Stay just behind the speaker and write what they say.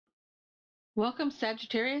Welcome,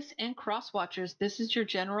 Sagittarius and Cross Watchers. This is your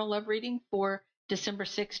general love reading for December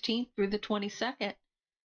 16th through the 22nd.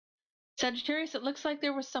 Sagittarius, it looks like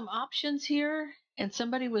there was some options here and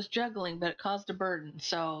somebody was juggling, but it caused a burden.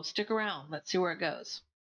 So stick around. Let's see where it goes.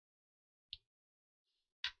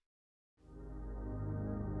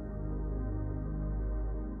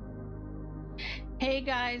 Hey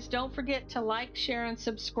guys, don't forget to like, share, and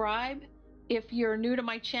subscribe. If you're new to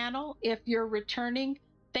my channel, if you're returning,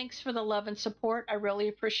 thanks for the love and support. I really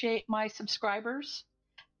appreciate my subscribers.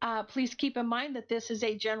 Please keep in mind that this is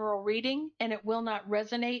a general reading and it will not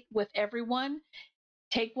resonate with everyone.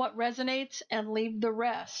 Take what resonates and leave the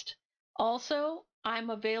rest. Also, I'm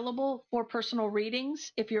available for personal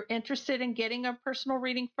readings. If you're interested in getting a personal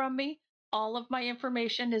reading from me, all of my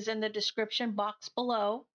information is in the description box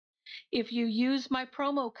below. If you use my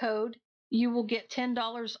promo code, you will get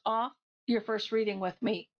 $10 off your first reading with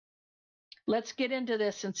me. Let's get into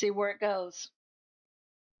this and see where it goes.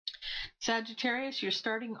 Sagittarius, you're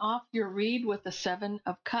starting off your read with the Seven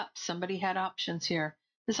of Cups. Somebody had options here.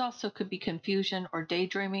 This also could be confusion or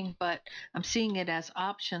daydreaming, but I'm seeing it as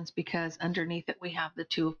options because underneath it we have the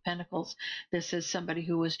Two of Pentacles. This is somebody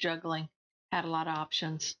who was juggling, had a lot of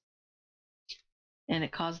options, and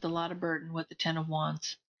it caused a lot of burden with the Ten of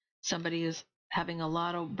Wands. Somebody is having a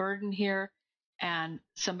lot of burden here, and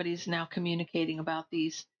somebody's now communicating about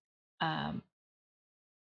these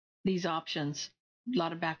options. A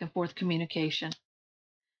lot of back and forth communication.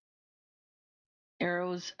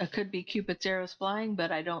 Arrows, could be Cupid's arrows flying,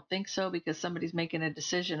 but I don't think so because somebody's making a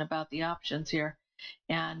decision about the options here.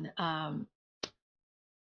 And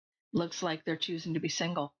looks like they're choosing to be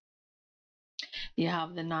single. You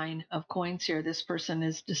have the Nine of Coins here. This person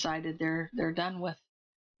has decided they're done with,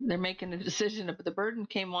 they're making a decision, but the burden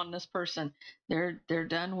came on this person. They're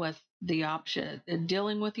done with the option,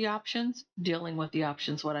 dealing with the options,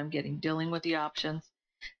 what I'm getting, dealing with the options.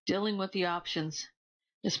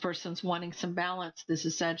 This person's wanting some balance. This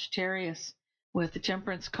is Sagittarius with the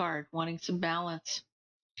Temperance card, wanting some balance,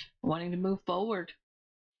 wanting to move forward.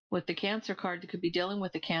 With the Cancer card, you could be dealing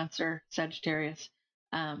with the Cancer, Sagittarius,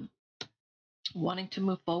 wanting to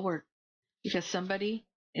move forward because somebody,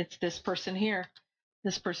 it's this person here,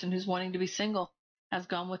 this person who's wanting to be single, has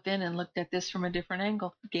gone within and looked at this from a different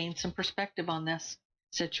angle, gained some perspective on this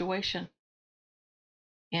situation.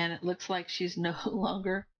 And it looks like she's no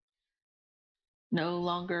longer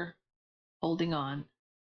holding on.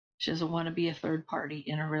 She doesn't want to be a third party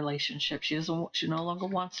in a relationship. She no longer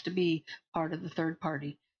wants to be part of the third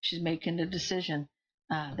party. She's making a decision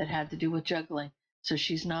that had to do with juggling. So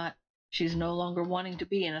she's no longer wanting to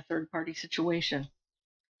be in a third party situation.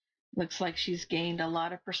 Looks like she's gained a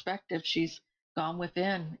lot of perspective. She's gone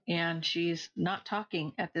within and she's not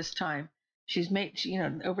talking at this time. She's made,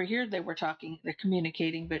 over here they were talking, they're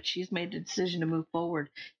communicating, but she's made a decision to move forward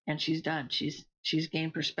and she's done. She's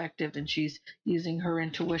gained perspective and she's using her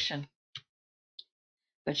intuition.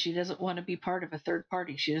 But she doesn't want to be part of a third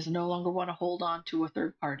party. She doesn't no longer want to hold on to a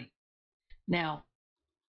third party. Now,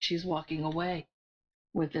 she's walking away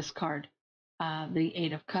with this card, the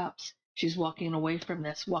Eight of Cups. She's walking away from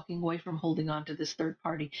this, walking away from holding on to this third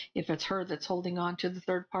party. If it's her that's holding on to the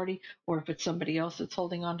third party, or if it's somebody else that's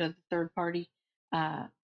holding on to the third party,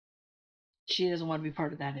 she doesn't want to be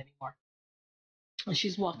part of that anymore. And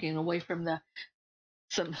she's walking away from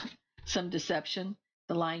some deception,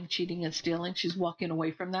 the lying, cheating, and stealing. She's walking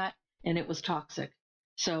away from that, and it was toxic.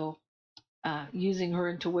 So using her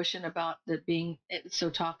intuition about that being so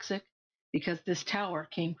toxic, because this tower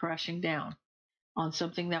came crashing down on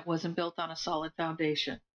something that wasn't built on a solid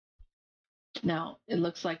foundation. Now, it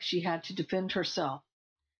looks like she had to defend herself,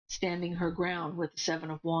 standing her ground with the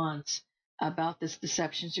Seven of Wands about this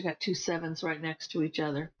deception. She got two sevens right next to each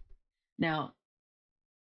other. Now,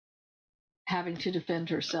 having to defend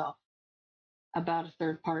herself about a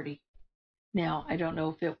third party. Now, I don't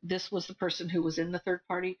know if this was the person who was in the third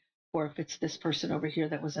party or if it's this person over here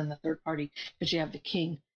that was in the third party, because you have the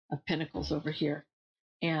King of Pentacles over here.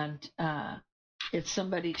 And it's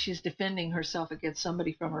somebody, she's defending herself against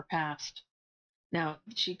somebody from her past. Now,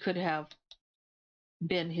 she could have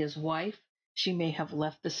been his wife. She may have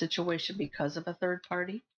left the situation because of a third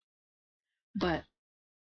party. But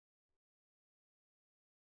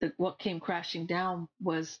what came crashing down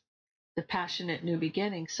was the passionate new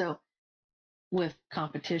beginning. So with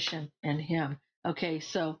competition and him. Okay,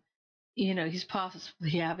 so, he's possibly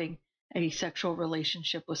having a sexual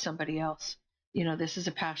relationship with somebody else. This is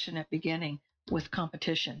a passionate beginning with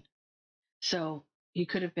competition. So he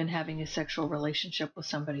could have been having a sexual relationship with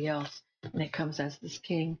somebody else, and it comes as this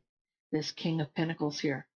King of Pentacles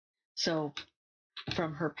here. So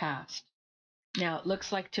from her past. Now, it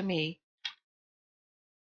looks like to me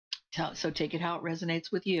So take it how it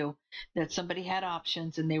resonates with you, that somebody had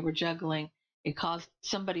options and they were juggling. It caused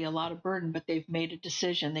somebody a lot of burden, but they've made a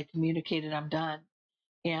decision. They communicated, I'm done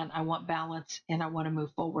and I want balance and I want to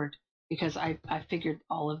move forward because I figured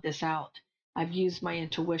all of this out. I've used my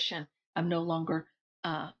intuition. I'm no longer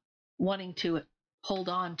wanting to hold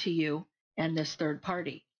on to you and this third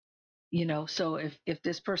party. So if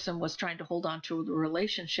this person was trying to hold on to the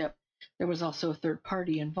relationship, there was also a third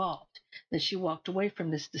party involved, that she walked away from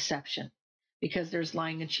this deception because there's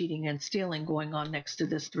lying and cheating and stealing going on next to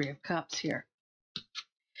this Three of Cups here.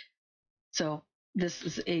 So this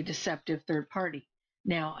is a deceptive third party.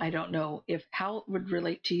 Now, I don't know how it would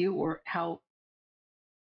relate to you, or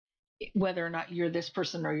whether or not you're this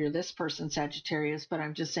person or you're this person, Sagittarius, but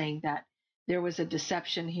I'm just saying that there was a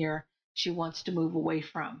deception here she wants to move away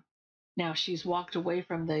from. Now, she's walked away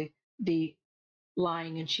from the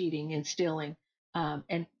lying and cheating and stealing,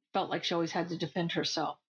 and felt like she always had to defend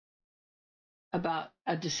herself about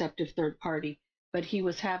a deceptive third party, but he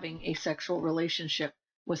was having a sexual relationship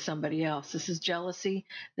with somebody else. This is jealousy,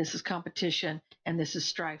 this is competition, and this is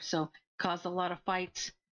strife. So caused a lot of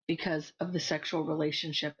fights because of the sexual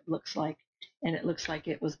relationship, it looks like. And it looks like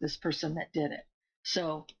it was this person that did it.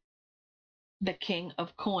 So the King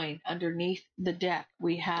of Coin, underneath the deck,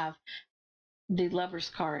 we have the Lover's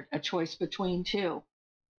card, a choice between two.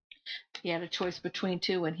 He had a choice between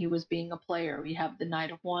two and he was being a player. We have the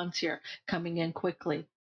Knight of Wands here, coming in quickly,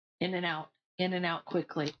 in and out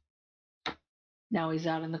quickly. Now he's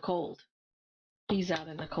out in the cold. He's out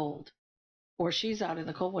in the cold. Or she's out in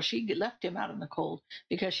the cold. Well, she left him out in the cold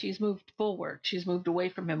because she's moved forward. She's moved away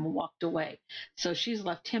from him and walked away. So she's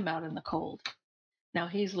left him out in the cold. Now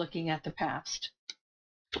he's looking at the past.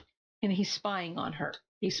 And he's spying on her.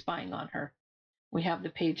 He's spying on her. We have the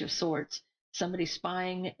Page of Swords. Somebody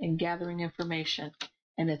spying and gathering information.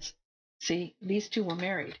 And see, these two were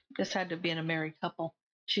married. This had to have been a married couple.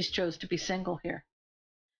 She's chose to be single here.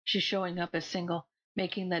 She's showing up as single,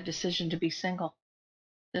 making that decision to be single.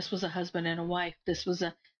 This was a husband and a wife. This was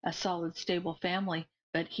a solid, stable family.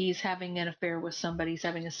 But he's having an affair with somebody. He's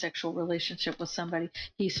having a sexual relationship with somebody.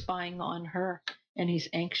 He's spying on her, and he's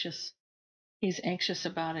anxious. He's anxious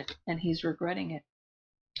about it, and he's regretting it.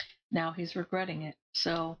 Now he's regretting it.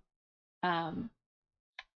 So I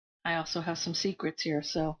also have some secrets here.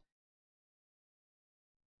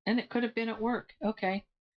 And it could have been at work. Okay.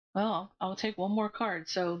 Well, I'll take one more card.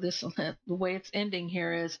 So the way it's ending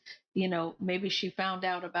here is, maybe she found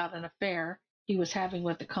out about an affair he was having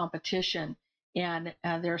with the competition, and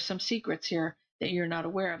there are some secrets here that you're not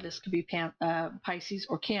aware of. This could be Pisces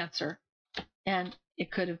or Cancer, and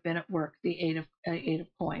it could have been at work. The Eight of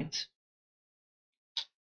Coins.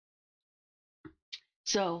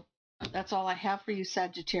 So that's all I have for you,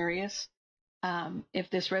 Sagittarius. If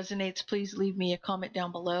this resonates, please leave me a comment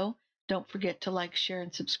down below. Don't forget to like, share,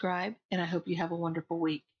 and subscribe, and I hope you have a wonderful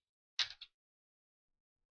week.